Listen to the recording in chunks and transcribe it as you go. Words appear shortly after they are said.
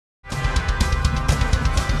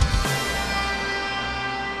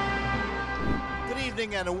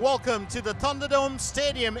evening and welcome to the Thunderdome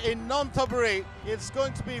Stadium in Nonthaburi. It's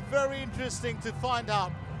going to be very interesting to find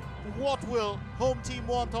out what will home team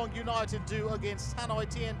Muanthong United do against Hanoi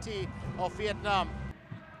TNT of Vietnam.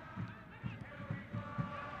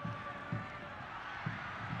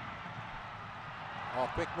 Oh,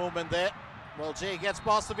 quick movement there. Well, Jay gets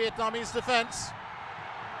past the Vietnamese defense.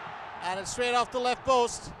 And it's straight off the left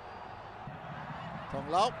post. Thong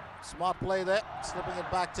Lau, smart play there, slipping it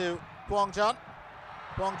back to Quang Jan.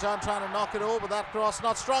 Quang Jan trying to knock it over, but that cross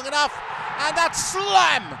not strong enough. And that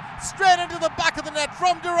slam straight into the back of the net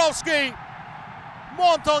from Durovsky.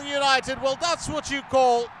 Muanthong United, well, that's what you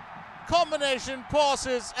call combination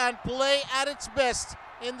passes and play at its best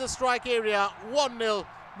in the strike area. 1-0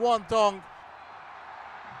 Muanthong.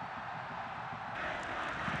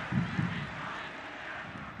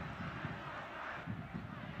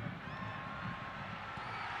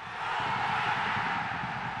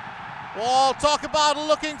 Well, talk about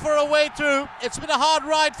looking for a way through. It's been a hard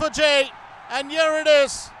ride for Jay, and here it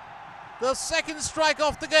is, the second strike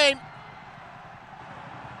of the game.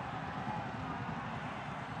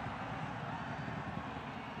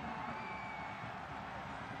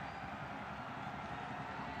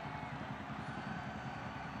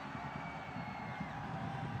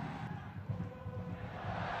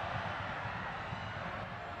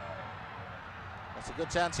 That's a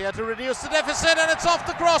good chance here to reduce the deficit, and it's off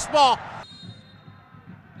the crossbar.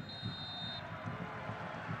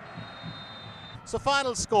 So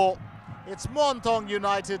final score, it's Muanthong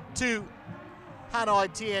United 2, Hanoi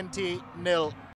TNT 0.